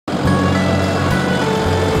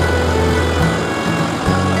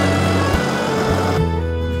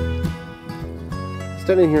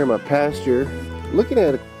standing here in my pasture looking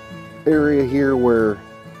at an area here where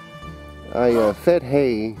I fed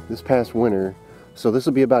hay this past winter. So this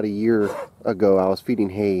will be about a year ago I was feeding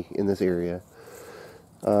hay in this area.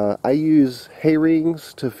 I use hay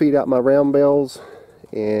rings to feed out my round bales,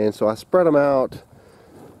 and so I spread them out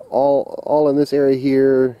all in this area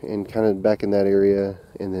here and kind of back in that area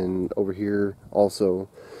and then over here also.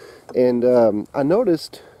 And I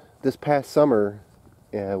noticed this past summer,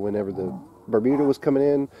 whenever the Bermuda was coming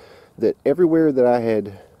in, that everywhere that I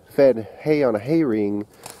had fed hay on a hay ring,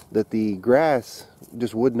 that the grass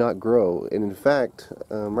just would not grow. And in fact,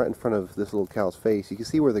 right in front of this little cow's face, you can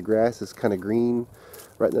see where the grass is kind of green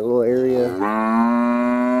right in that little area,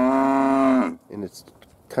 and it's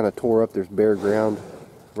kind of tore up. There's bare ground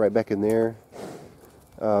right back in there.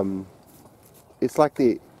 It's like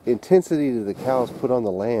the intensity that the cows put on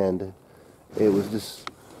the land, it was just,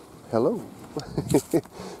 hello.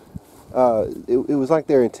 It was like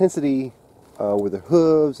their intensity with the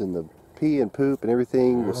hooves and the pee and poop and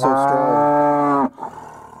everything was so strong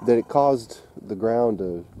that it caused the ground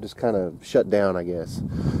to just kind of shut down, I guess.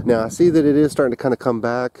 Now I see that it is starting to kind of come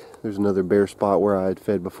back. There's another bare spot where I had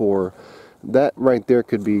fed before. That right there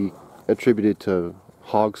could be attributed to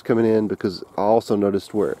hogs coming in, because I also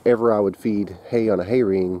noticed wherever I would feed hay on a hay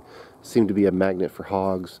ring seemed to be a magnet for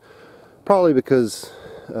hogs, probably because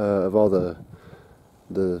of all the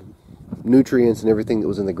nutrients and everything that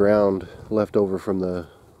was in the ground left over from the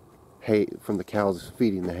hay, from the cows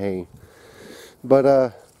feeding the hay.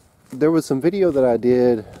 But there was some video that I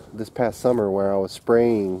did this past summer where I was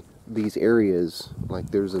spraying these areas.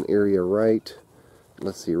 Like there's an area right,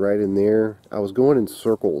 let's see, right in there. I was going in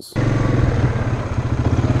circles.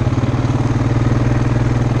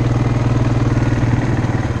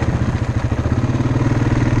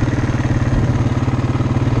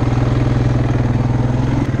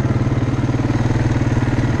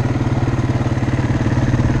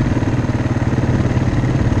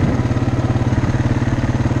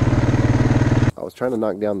 Trying to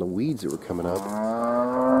knock down the weeds that were coming up.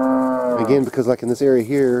 Again, because like in this area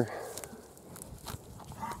here,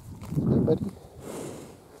 hey buddy,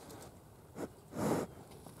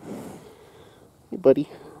 hey buddy,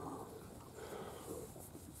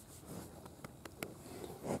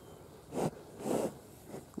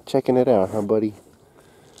 checking it out, huh buddy?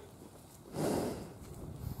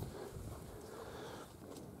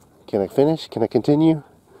 Can I finish? Can I continue?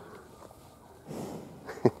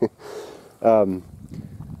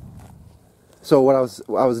 So what I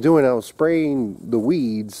was doing, I was spraying the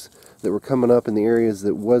weeds that were coming up in the areas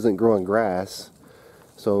that wasn't growing grass.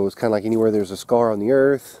 So it was kind of like anywhere there's a scar on the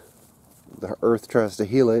earth tries to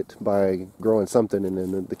heal it by growing something. And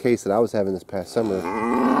in the case that I was having this past summer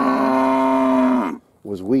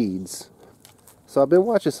was weeds. So I've been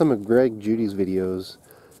watching some of Greg Judy's videos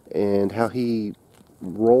and how he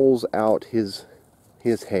rolls out his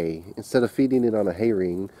hay instead of feeding it on a hay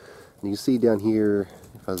ring. And you see down here,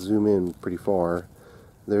 if I zoom in pretty far,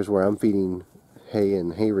 there's where I'm feeding hay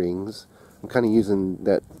in hay rings. I'm kind of using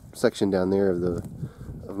that section down there of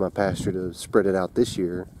my pasture to spread it out this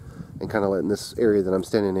year, and kind of letting this area that I'm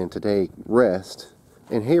standing in today rest.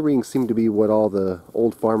 And hay rings seem to be what all the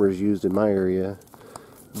old farmers used in my area.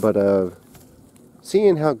 But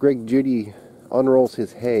seeing how Greg Judy unrolls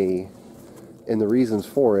his hay and the reasons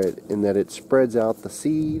for it, in that it spreads out the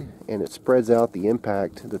seed and it spreads out the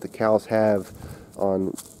impact that the cows have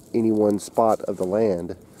on any one spot of the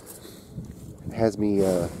land, has me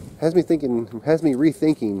rethinking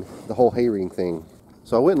the whole hay ring thing.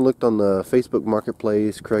 So I went and looked on the Facebook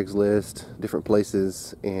Marketplace, Craigslist, different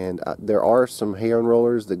places, and there are some hay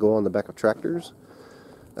unrollers that go on the back of tractors,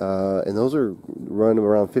 and those are running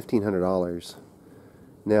around $1,500.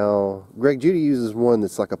 Now, Greg Judy uses one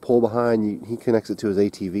that's like a pull behind. He connects it to his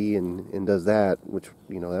ATV and does that, which,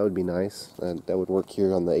 you know, that would be nice. That would work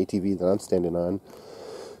here on the ATV that I'm standing on.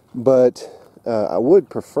 But I would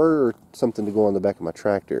prefer something to go on the back of my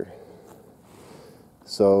tractor.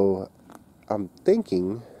 So I'm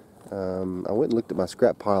thinking, I went and looked at my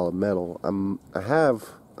scrap pile of metal. I have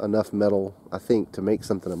enough metal, I think, to make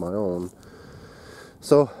something of my own.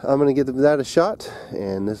 So I'm going to give that a shot,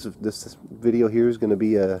 and this video here is going to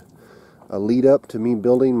be a lead up to me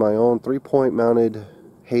building my own 3-point mounted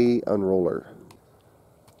hay unroller.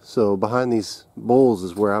 So behind these bulls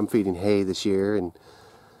is where I'm feeding hay this year, and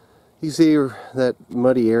you see that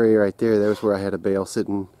muddy area right there, that was where I had a bale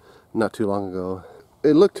sitting not too long ago.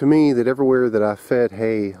 It looked to me that everywhere that I fed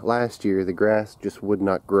hay last year, the grass just would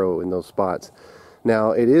not grow in those spots. Now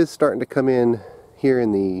it is starting to come in here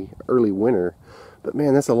in the early winter, but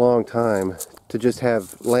man, that's a long time to just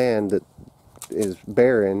have land that is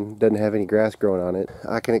barren, doesn't have any grass growing on it.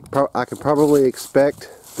 I can probably expect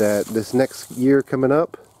that this next year coming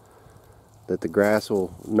up, that the grass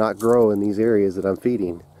will not grow in these areas that I'm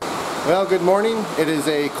feeding. Well, good morning. It is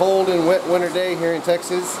a cold and wet winter day here in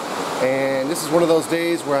Texas, and this is one of those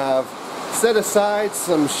days where I've set aside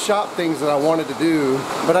some shop things that I wanted to do,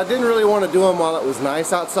 but I didn't really want to do them while it was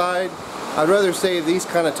nice outside. I'd rather save these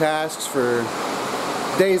kind of tasks for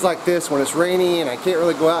days like this when it's rainy and I can't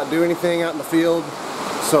really go out and do anything out in the field.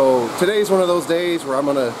 So today's one of those days where I'm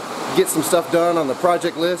going to get some stuff done on the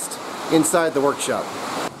project list inside the workshop.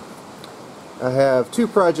 I have two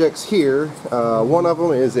projects here. One of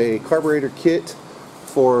them is a carburetor kit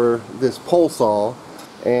for this pole saw,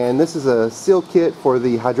 and this is a seal kit for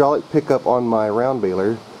the hydraulic pickup on my round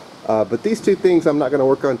baler. But these two things I'm not going to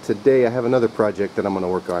work on today. I have another project that I'm going to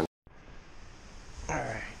work on.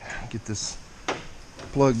 Alright, get this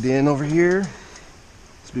plugged in over here.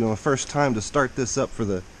 This will be my first time to start this up for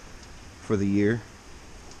the year.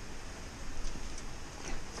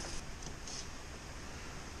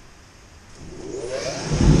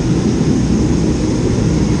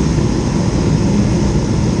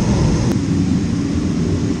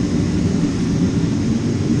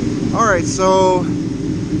 Alright, so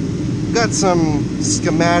got some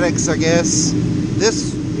schematics, I guess.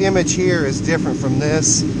 This image here is different from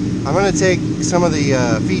this. I'm going to take some of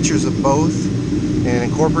the features of both and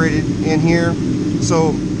incorporate it in here.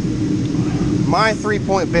 So my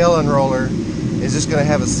 3-point bale unroller is just going to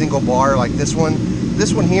have a single bar like this one.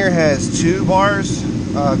 This one here has 2 bars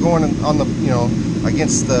going on the,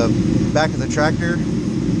 against the back of the tractor,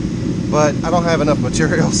 but I don't have enough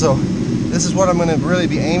material, so this is what I'm going to really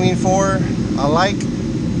be aiming for. I like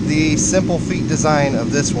the simple feet design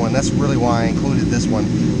of this one. That's really why I included this one,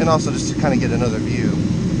 and also just to kind of get another view.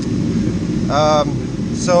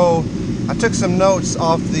 So I took some notes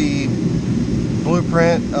off the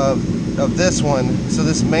blueprint of this one. So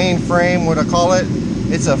this main frame, what I call it,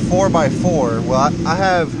 it's a 4x4. Well, I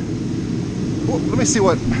have, well, let me see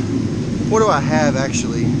what do I have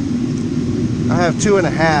actually. I have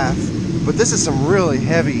 2.5, but this is some really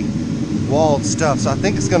heavy walled stuff, so I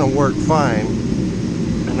think it's going to work fine.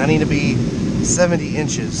 And I need to be 70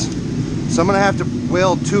 inches. So I'm going to have to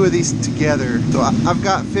weld 2 of these together. So I've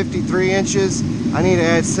got 53 inches. I need to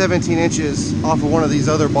add 17 inches off of one of these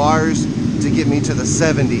other bars to get me to the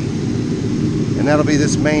 70. And that'll be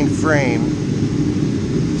this main frame.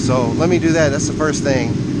 So let me do that. That's the first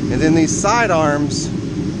thing. And then these side arms,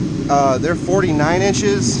 they're 49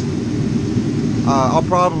 inches. I'll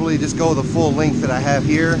probably just go the full length that I have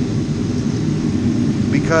here,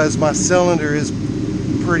 because my cylinder is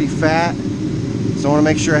pretty fat, so I want to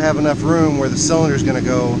make sure I have enough room where the cylinder is going to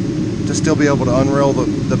go to still be able to unroll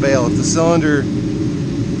the bale. If the cylinder,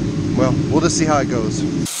 well, we'll just see how it goes.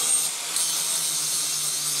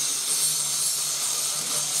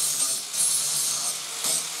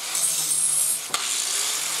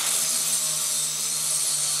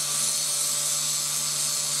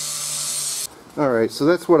 Alright, so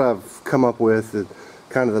that's what I've come up with,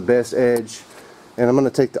 kind of the best edge. And I'm going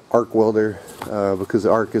to take the arc welder because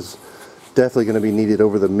the arc is definitely going to be needed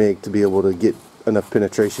over the MIG to be able to get enough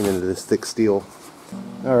penetration into this thick steel.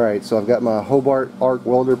 Alright, so I've got my Hobart arc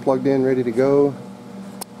welder plugged in, ready to go.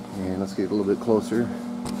 And let's get a little bit closer.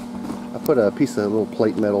 I put a piece of little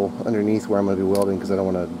plate metal underneath where I'm going to be welding because I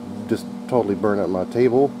don't want to just totally burn up my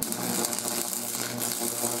table.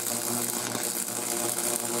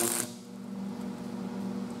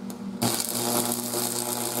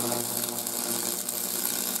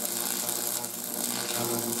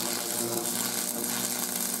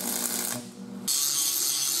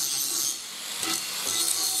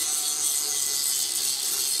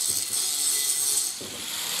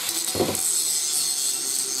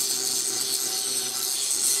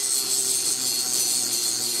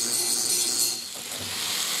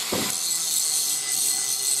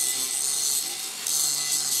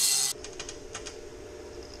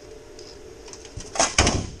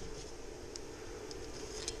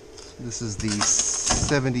 This is the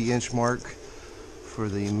 70-inch mark for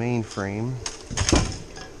the main frame.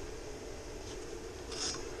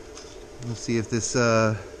 Let's see if this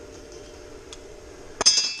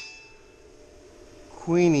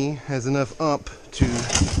Queenie has enough ump to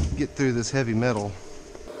get through this heavy metal.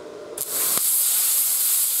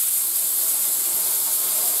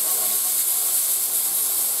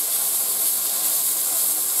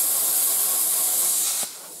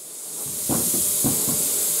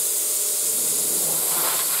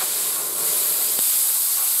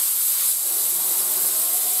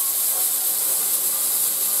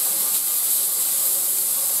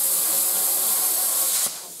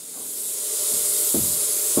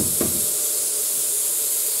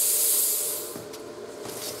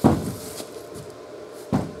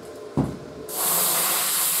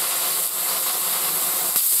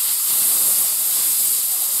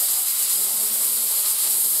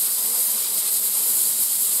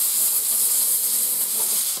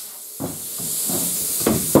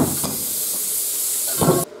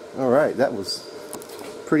 that was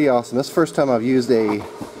pretty awesome. That's the first time I've used a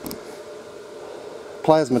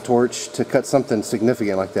plasma torch to cut something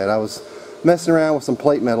significant like that. I was messing around with some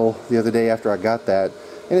plate metal the other day after I got that,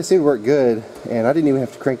 and it seemed to work good, and I didn't even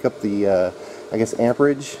have to crank up the I guess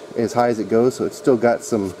amperage as high as it goes, so it still got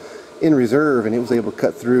some in reserve, and it was able to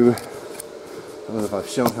cut through. I don't know if I've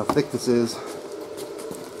shown how thick this is.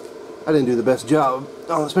 I didn't do the best job,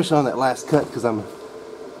 especially on that last cut, because I'm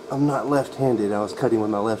not left-handed. I was cutting with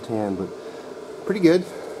my left hand, but pretty good.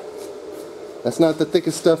 That's not the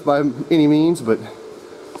thickest stuff by any means, but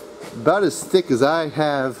about as thick as I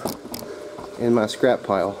have in my scrap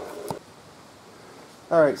pile.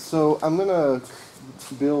 Alright, so I'm gonna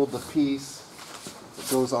build the piece that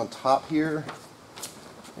goes on top here,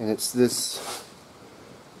 and it's this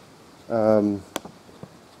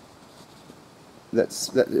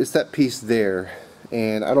it's that piece there,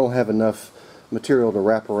 and I don't have enough material to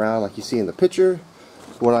wrap around like you see in the picture.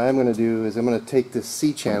 What I am going to do is I'm going to take this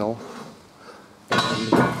C-channel,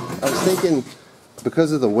 and I was thinking,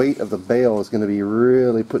 because of the weight of the bale is going to be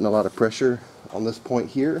really putting a lot of pressure on this point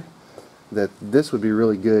here, that this would be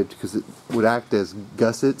really good because it would act as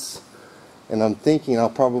gussets, and I'm thinking I'll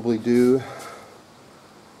probably do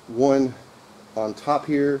one on top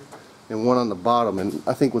here and one on the bottom, and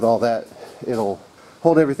I think with all that it'll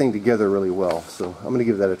hold everything together really well, so I'm going to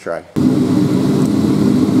give that a try.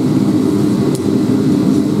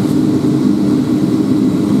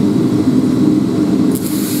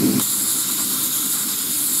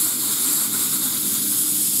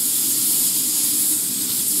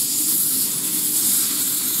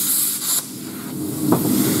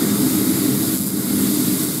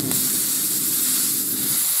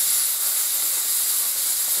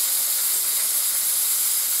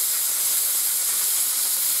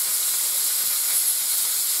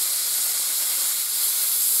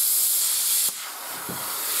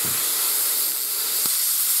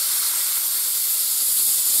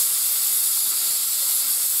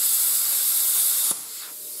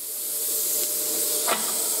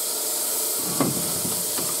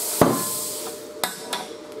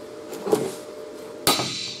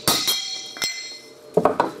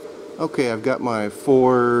 Okay, I've got my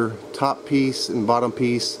 4 top piece and bottom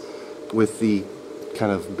piece with the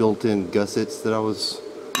kind of built-in gussets that I was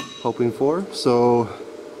hoping for. So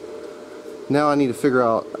now I need to figure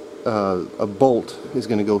out a bolt is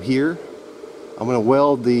going to go here. I'm going to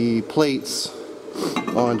weld the plates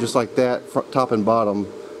on just like that, front, top and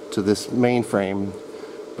bottom, to this main frame,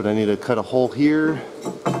 but I need to cut a hole here,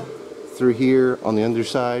 through here on the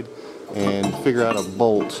underside, and figure out a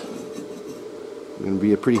bolt. It's going to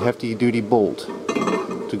be a pretty hefty duty bolt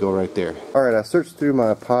to go right there. Alright, I searched through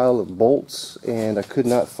my pile of bolts and I could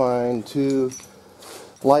not find 2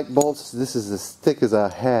 like bolts. This is as thick as I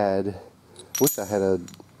had. Wish I had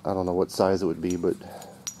I don't know what size it would be, but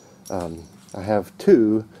I have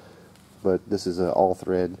 2, but this is all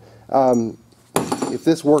thread. If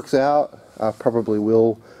this works out, I probably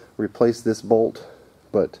will replace this bolt,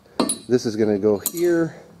 but this is going to go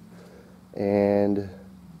here, and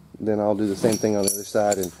then I'll do the same thing on the other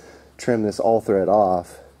side and trim this all thread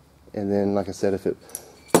off. And then, like I said, if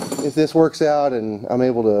this works out and I'm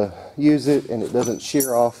able to use it and it doesn't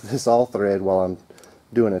shear off this all thread while I'm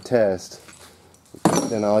doing a test,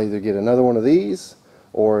 then I'll either get another one of these,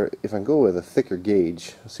 or if I can go with a thicker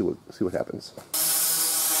gauge, see what happens.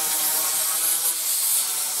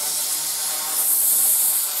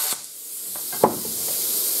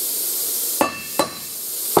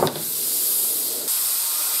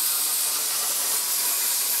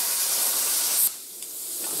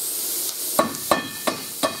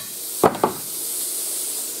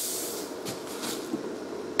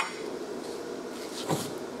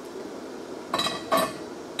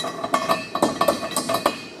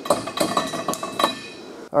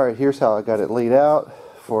 Alright, here's how I got it laid out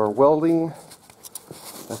for welding.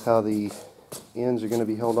 That's how the ends are going to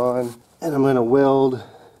be held on. And I'm going to weld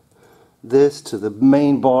this to the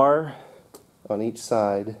main bar on each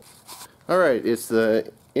side. Alright, it's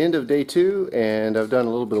the end of day 2, and I've done a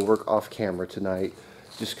little bit of work off camera tonight.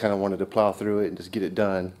 Just kind of wanted to plow through it and just get it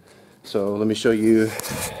done. So let me show you.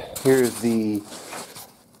 Here's the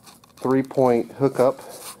 3-point hookup,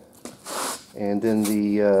 and then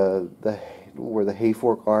where the hay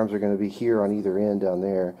fork arms are going to be here on either end down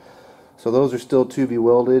there. So those are still to be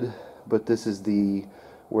welded, but this is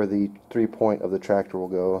where the 3-point of the tractor will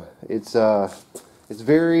go. It's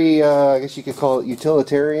very I guess you could call it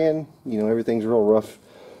utilitarian. You know, everything's real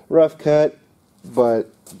rough cut,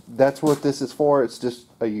 but that's what this is for. It's just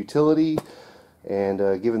a utility,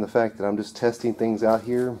 and given the fact that I'm just testing things out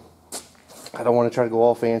here, I don't want to try to go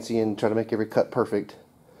all fancy and try to make every cut perfect.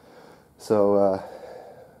 So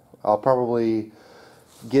I'll probably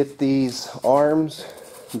get these arms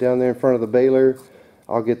down there in front of the baler.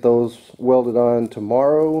 I'll get those welded on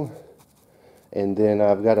tomorrow, and then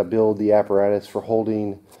I've got to build the apparatus for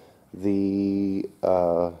holding the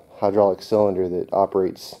hydraulic cylinder that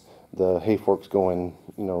operates the hay forks going,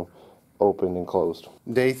 you know, open and closed.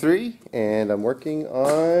 Day 3, and I'm working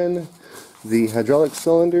on the hydraulic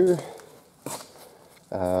cylinder.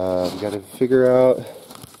 I've got to figure out,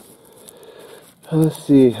 let's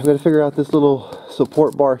see, I've got to figure out this little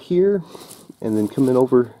support bar here, and then coming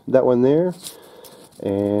over that one there,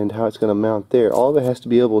 and how it's going to mount there. All of it has to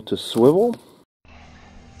be able to swivel.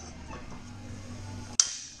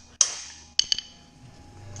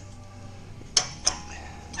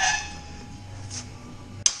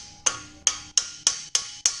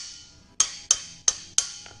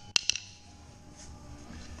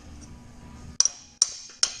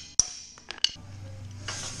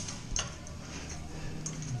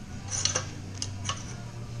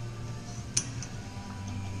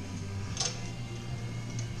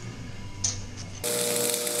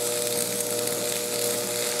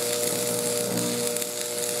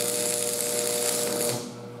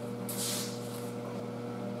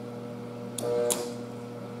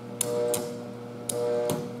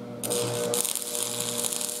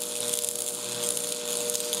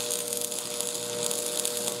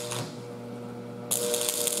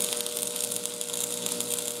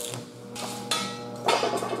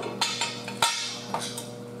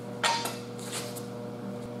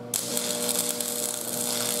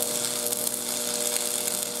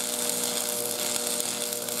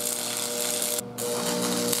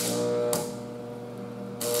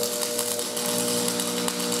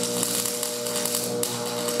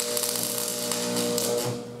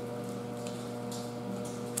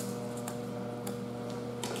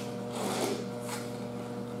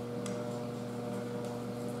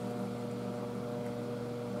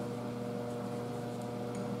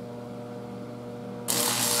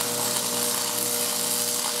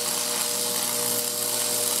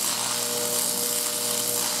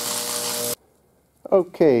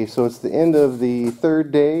 Okay, so it's the end of the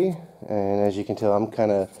 3rd day, and as you can tell, I'm kind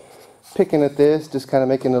of picking at this, just kind of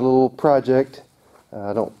making a little project.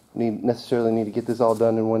 I don't necessarily need to get this all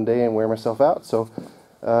done in one day and wear myself out, so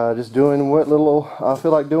just doing what little I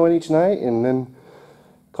feel like doing each night, and then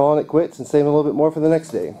calling it quits and saving a little bit more for the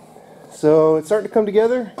next day. So it's starting to come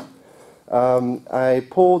together. I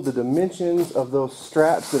pulled the dimensions of those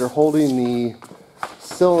straps that are holding the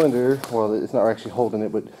cylinder. Well, it's not actually holding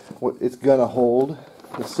it, but it's gonna hold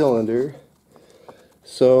the cylinder.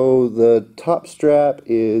 So the top strap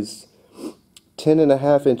is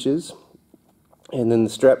 10.5 inches, and then the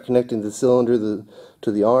strap connecting the cylinder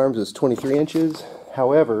to the arms is 23 inches.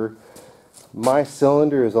 However, my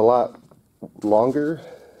cylinder is a lot longer,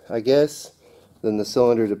 I guess, than the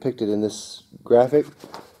cylinder depicted in this graphic.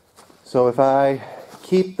 So if I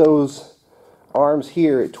keep those arms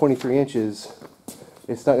here at 23 inches,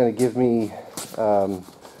 it's not going to give me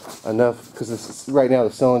enough, because right now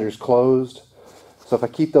the cylinder is closed. So if I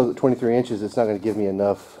keep those at 23 inches, it's not going to give me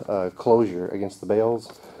enough closure against the bales.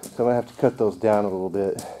 So I'm going to have to cut those down a little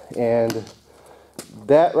bit. And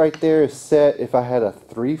that right there is set if I had a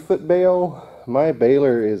 3-foot bale. My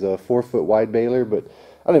baler is a 4-foot wide baler, but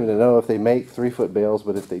I don't even know if they make 3-foot bales,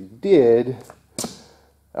 but if they did,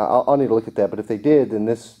 I'll need to look at that. But if they did, then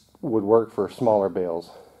this would work for smaller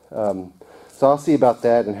bales. So I'll see about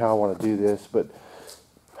that and how I want to do this, but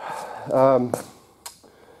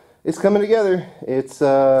it's coming together. It's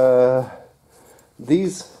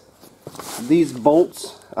these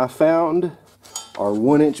bolts I found are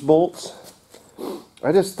 1-inch bolts.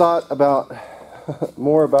 I just thought about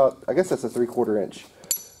more about, I guess that's a 3/4 inch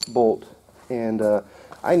bolt, and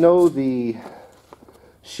I know the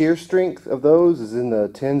shear strength of those is in the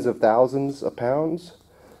tens of thousands of pounds,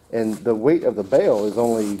 and the weight of the bale is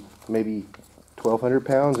only maybe 1,200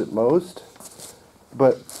 pounds at most.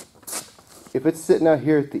 But if it's sitting out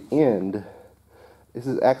here at the end, this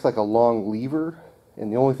acts like a long lever,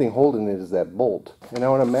 and the only thing holding it is that bolt. And I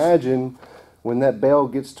would imagine when that bale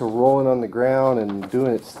gets to rolling on the ground and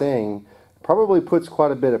doing its thing, probably puts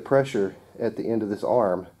quite a bit of pressure at the end of this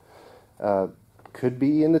arm. Could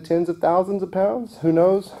be in the tens of thousands of pounds, who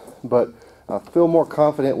knows? But I feel more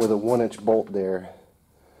confident with a 1-inch bolt there.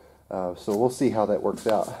 So we'll see how that works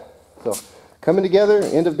out. So coming together,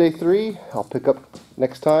 end of day 3. I'll pick up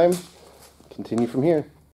next time, continue from here.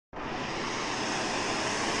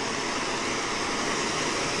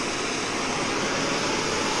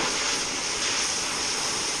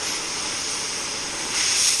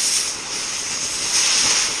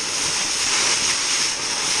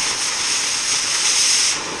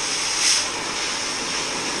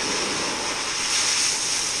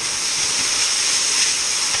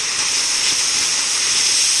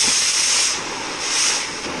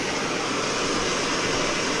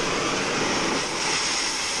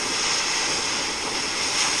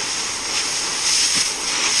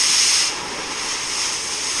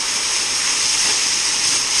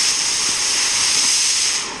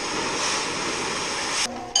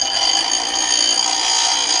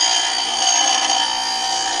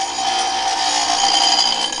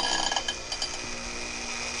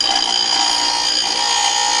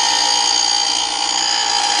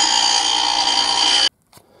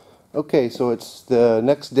 Okay, so it's the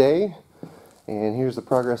next day, and here's the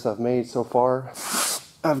progress I've made so far.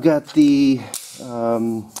 I've got the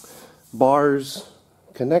bars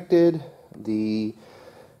connected, the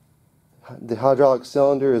hydraulic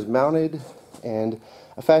cylinder is mounted, and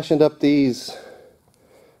I fashioned up these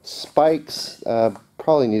spikes.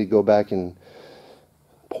 Probably need to go back and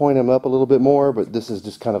point them up a little bit more, but this is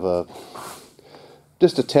just kind of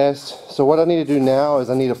just a test. So what I need to do now is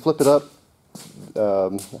I need to flip it up.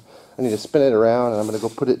 I need to spin it around, and I'm going to go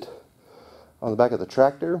put it on the back of the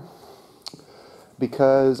tractor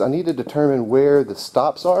because I need to determine where the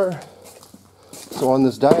stops are. So on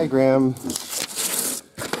this diagram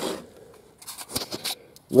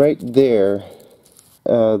right there,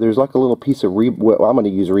 there's like a little piece of well, I'm going to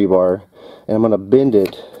use rebar, and I'm going to bend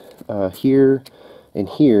it here and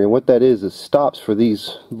here, and what that is stops for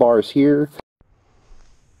these bars here.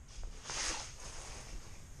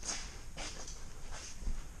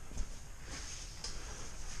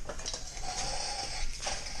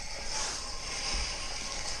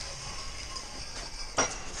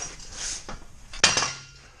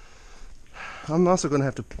 I'm also going to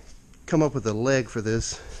have to come up with a leg for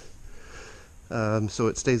this so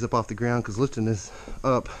it stays up off the ground, because lifting this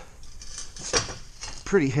up is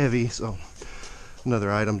pretty heavy. So another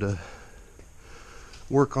item to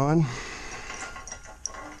work on.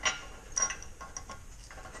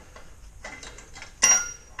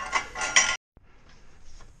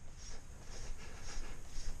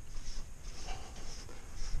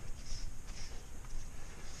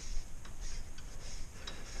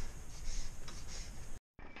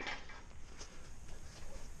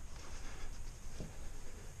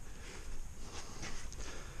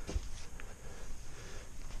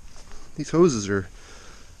 These hoses are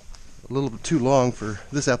a little bit too long for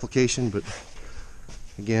this application, but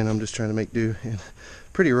again, I'm just trying to make do. And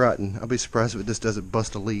pretty rotten. I'll be surprised if it just doesn't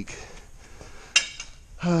bust a leak.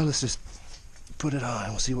 Let's just put it on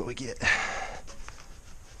and we'll see what we get.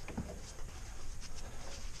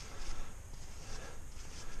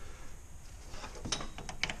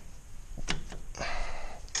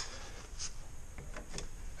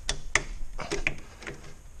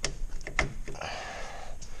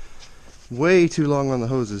 Way too long on the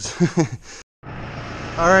hoses.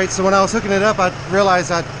 Alright, so when I was hooking it up, I realized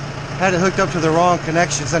I had it hooked up to the wrong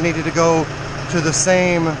connections. I needed to go to the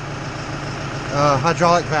same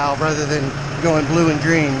hydraulic valve rather than going blue and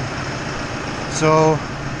green. So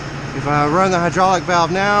if I run the hydraulic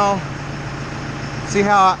valve now, see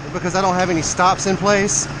how, because I don't have any stops in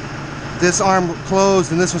place, this arm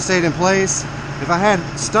closed and this one stayed in place. If I had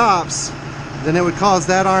stops, then it would cause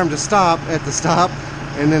that arm to stop at the stop,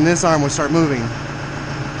 and then this arm would start moving.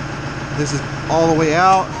 This is all the way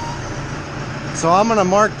out. So I'm gonna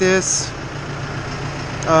mark this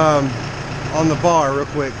on the bar real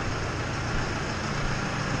quick.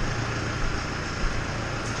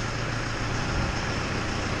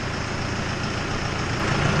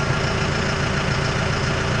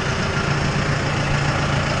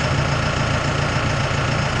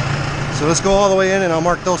 So let's go all the way in and I'll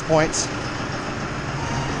mark those points.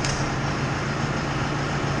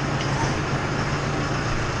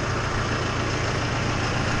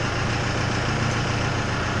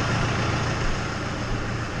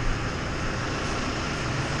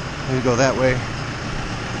 Let me go that way.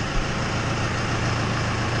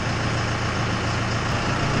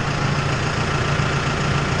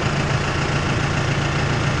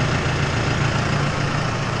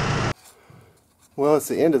 Well, it's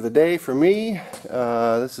the end of the day for me.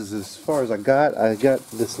 This is as far as I got. I got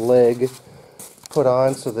this leg put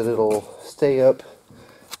on so that it'll stay up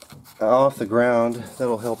off the ground.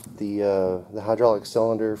 That'll help the hydraulic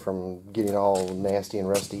cylinder from getting all nasty and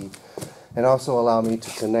rusty, and also allow me to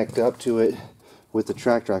connect up to it with the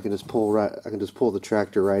tractor. I can just pull the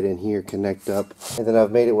tractor right in here, connect up, and then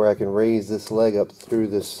I've made it where I can raise this leg up through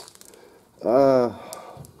this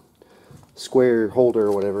square holder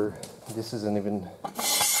or whatever. This isn't even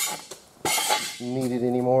needed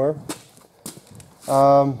anymore.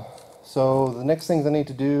 So the next things I need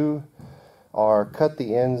to do are cut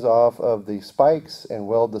the ends off of the spikes and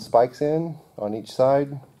weld the spikes in on each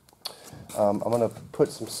side. I'm going to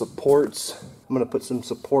put some supports. I'm going to put some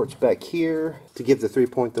supports back here to give the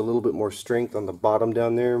 3-point a little bit more strength on the bottom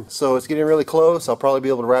down there. So it's getting really close. I'll probably be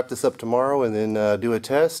able to wrap this up tomorrow and then do a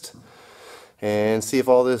test and see if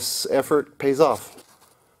all this effort pays off.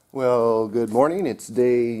 Well, good morning. It's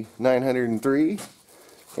day 903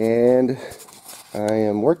 and I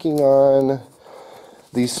am working on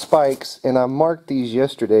these spikes, and I marked these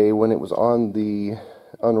yesterday when it was on the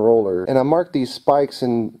unroller, and I marked these spikes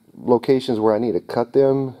in locations where I need to cut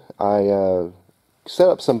them. I set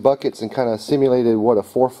up some buckets and kind of simulated what a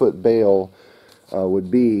 4-foot bale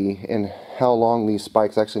would be and how long these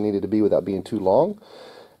spikes actually needed to be without being too long.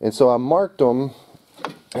 And so I marked them,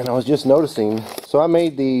 and I was just noticing, so I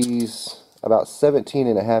made these about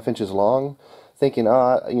 17.5 inches long, thinking,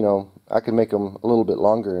 you know, I could make them a little bit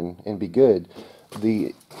longer and be good.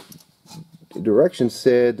 The directions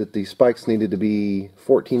said that the spikes needed to be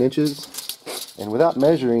 14 inches, and without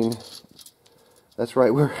measuring, that's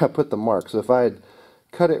right where I put the mark. So if I had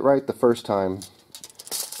cut it right the first time,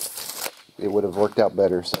 it would have worked out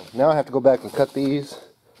better. So now I have to go back and cut these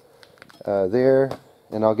there,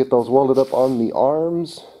 and I'll get those welded up on the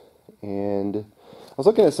arms. And I was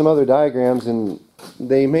looking at some other diagrams, and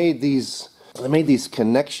they made these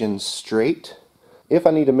connections straight. If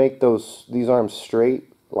I need to make these arms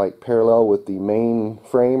straight, like parallel with the main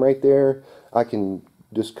frame right there, I can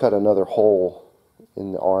just cut another hole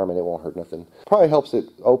in the arm and it won't hurt nothing. Probably helps it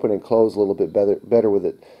open and close a little bit better with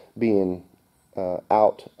it being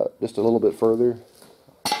out just a little bit further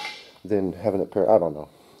than having it I don't know.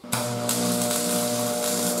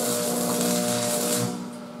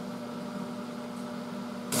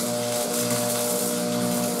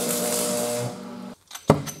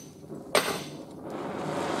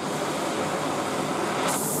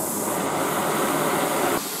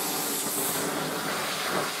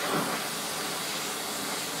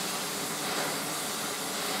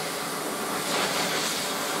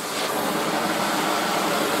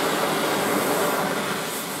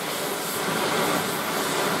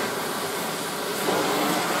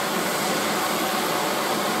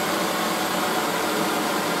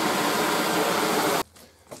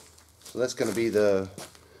 So that's going to be the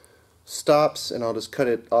stops, and I'll just cut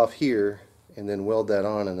it off here and then weld that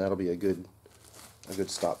on, and that'll be a good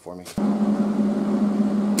stop for me.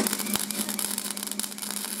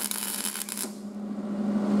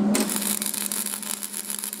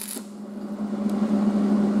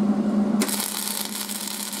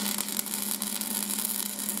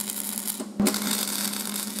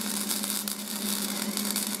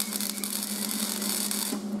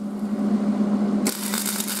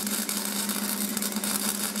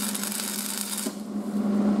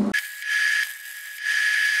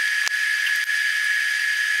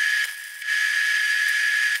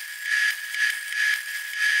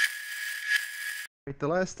 The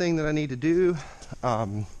last thing that I need to do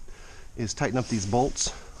is tighten up these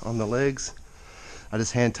bolts on the legs. I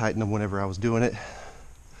just hand tightened them whenever I was doing it.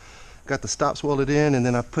 Got the stops welded in, and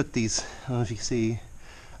then I put these, I don't know if you can see,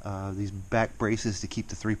 these back braces to keep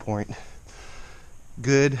the 3-point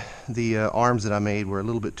good. The arms that I made were a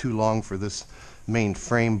little bit too long for this main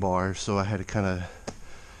frame bar, so I had to kind of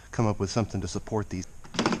come up with something to support these.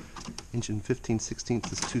 1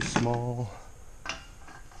 15/16 is too small.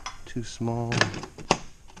 Too small.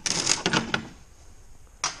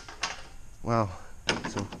 Wow,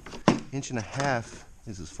 so 1.5 inches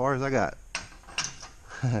is as far as I got.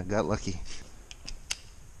 Got lucky.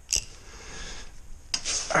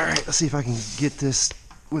 Alright, let's see if I can get this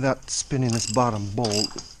without spinning this bottom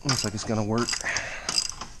bolt. Looks like it's gonna work.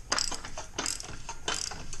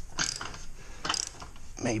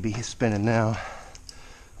 Maybe it's spinning now.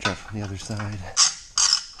 Try from the other side.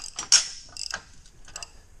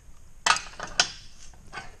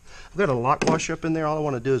 I've got a lock washer up in there. All I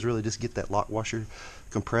want to do is really just get that lock washer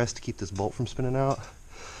compressed to keep this bolt from spinning out.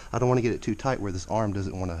 I don't want to get it too tight where this arm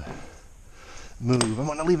doesn't want to move. I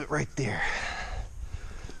want to leave it right there.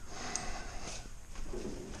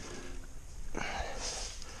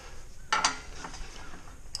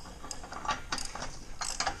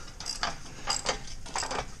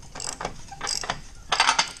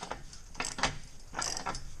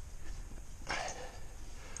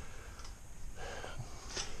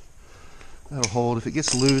 That'll hold. If it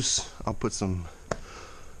gets loose, I'll put some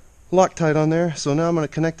Loctite on there. So now I'm going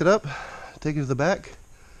to connect it up, take it to the back,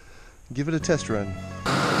 give it a test run.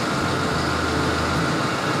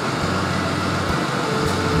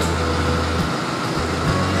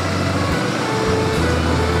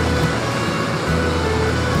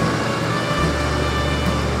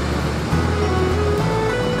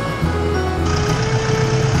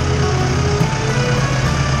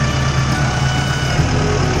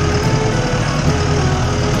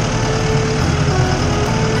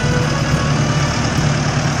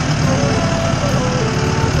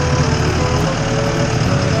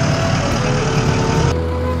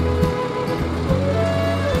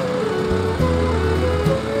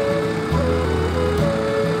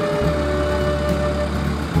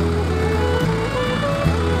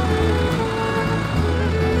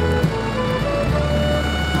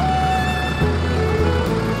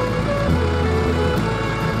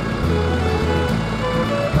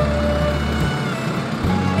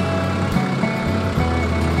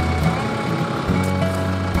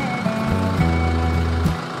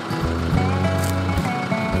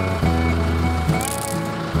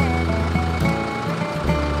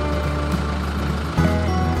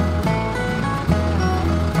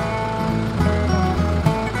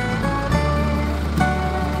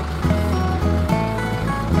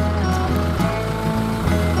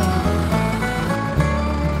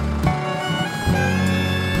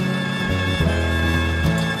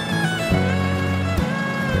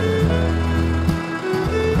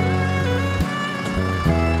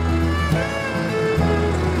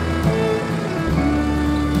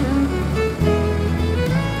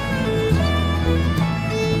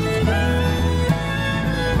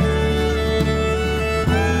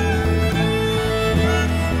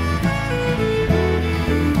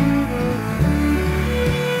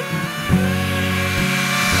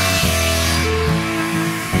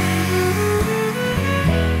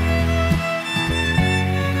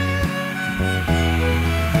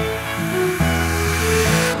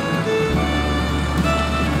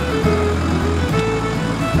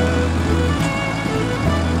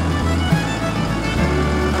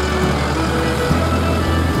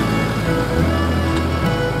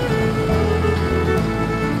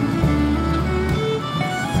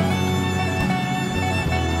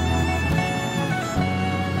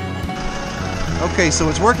 Okay, so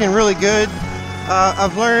it's working really good.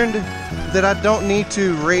 I've learned that I don't need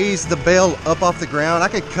to raise the bale up off the ground. I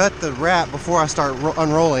could cut the wrap before I start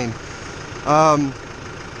unrolling.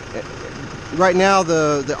 Right now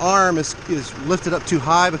the arm is lifted up too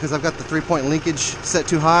high because I've got the 3-point linkage set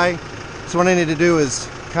too high. So what I need to do is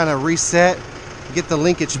kind of reset, get the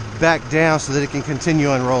linkage back down so that it can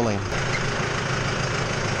continue unrolling.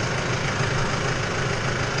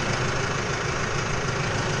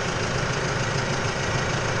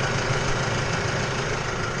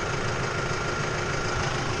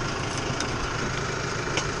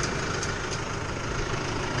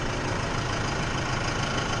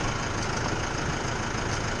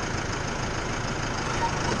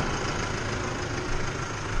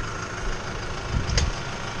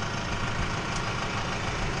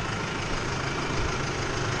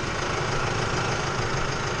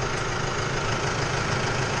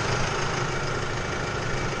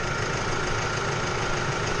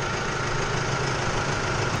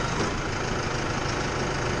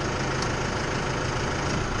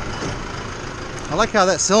 I like how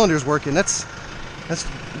that cylinder's working. That's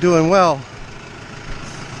doing well.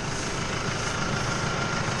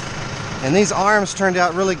 And these arms turned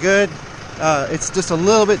out really good. It's just a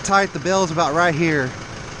little bit tight. The bale's about right here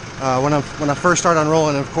when I first start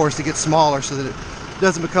unrolling, and of course it gets smaller so that it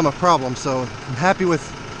doesn't become a problem. So I'm happy with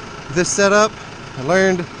this setup. I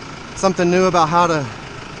learned something new about how to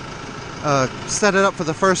set it up for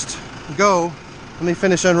the first go. Let me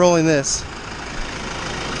finish unrolling this.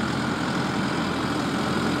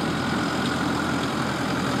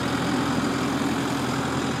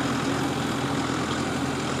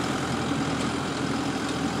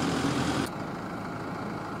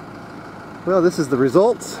 Well, this is the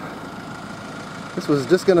results. This was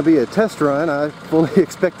just going to be a test run. I fully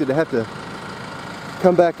expected to have to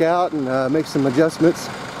come back out and make some adjustments.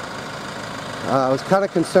 I was kind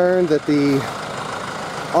of concerned that the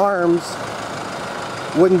arms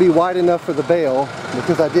wouldn't be wide enough for the bale,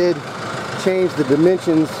 because I did change the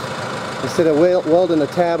dimensions. Instead of welding a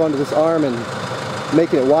tab onto this arm and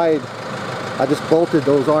making it wide, I just bolted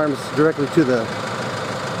those arms directly to the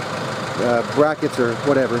brackets or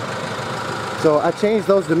whatever. So I changed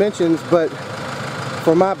those dimensions, but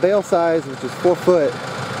for my bale size, which is 4 foot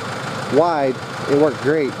wide, it worked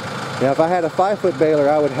great. Now if I had a 5-foot baler,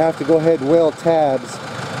 I would have to go ahead and weld tabs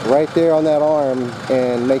right there on that arm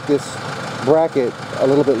and make this bracket a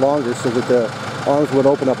little bit longer so that the arms would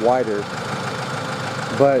open up wider.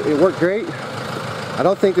 But it worked great. I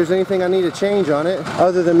don't think there's anything I need to change on it,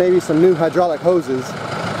 other than maybe some new hydraulic hoses.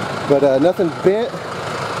 But nothing bent.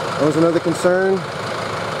 That was another concern.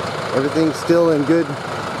 Everything's still in good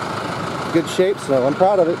shape, so I'm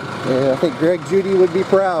proud of it. And I think Greg Judy would be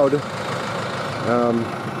proud.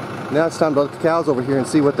 Now it's time to let the cows over here and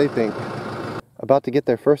see what they think. About to get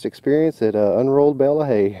their first experience at an unrolled bale of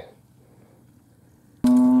hay.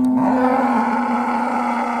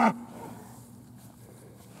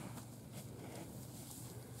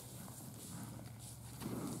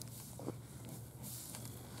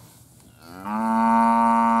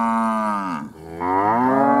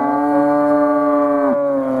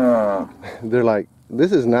 They're like,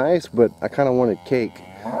 this is nice, but I kind of wanted cake.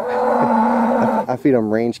 I feed them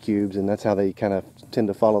range cubes, and that's how they kind of tend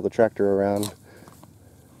to follow the tractor around.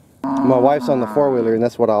 My wife's on the 4-wheeler, and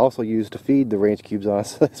that's what I also use to feed the range cubes on,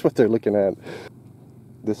 so that's what they're looking at.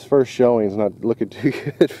 This first showing's not looking too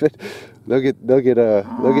good, but they'll get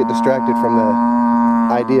distracted from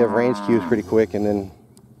the idea of range cubes pretty quick, and then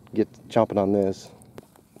get chomping on this.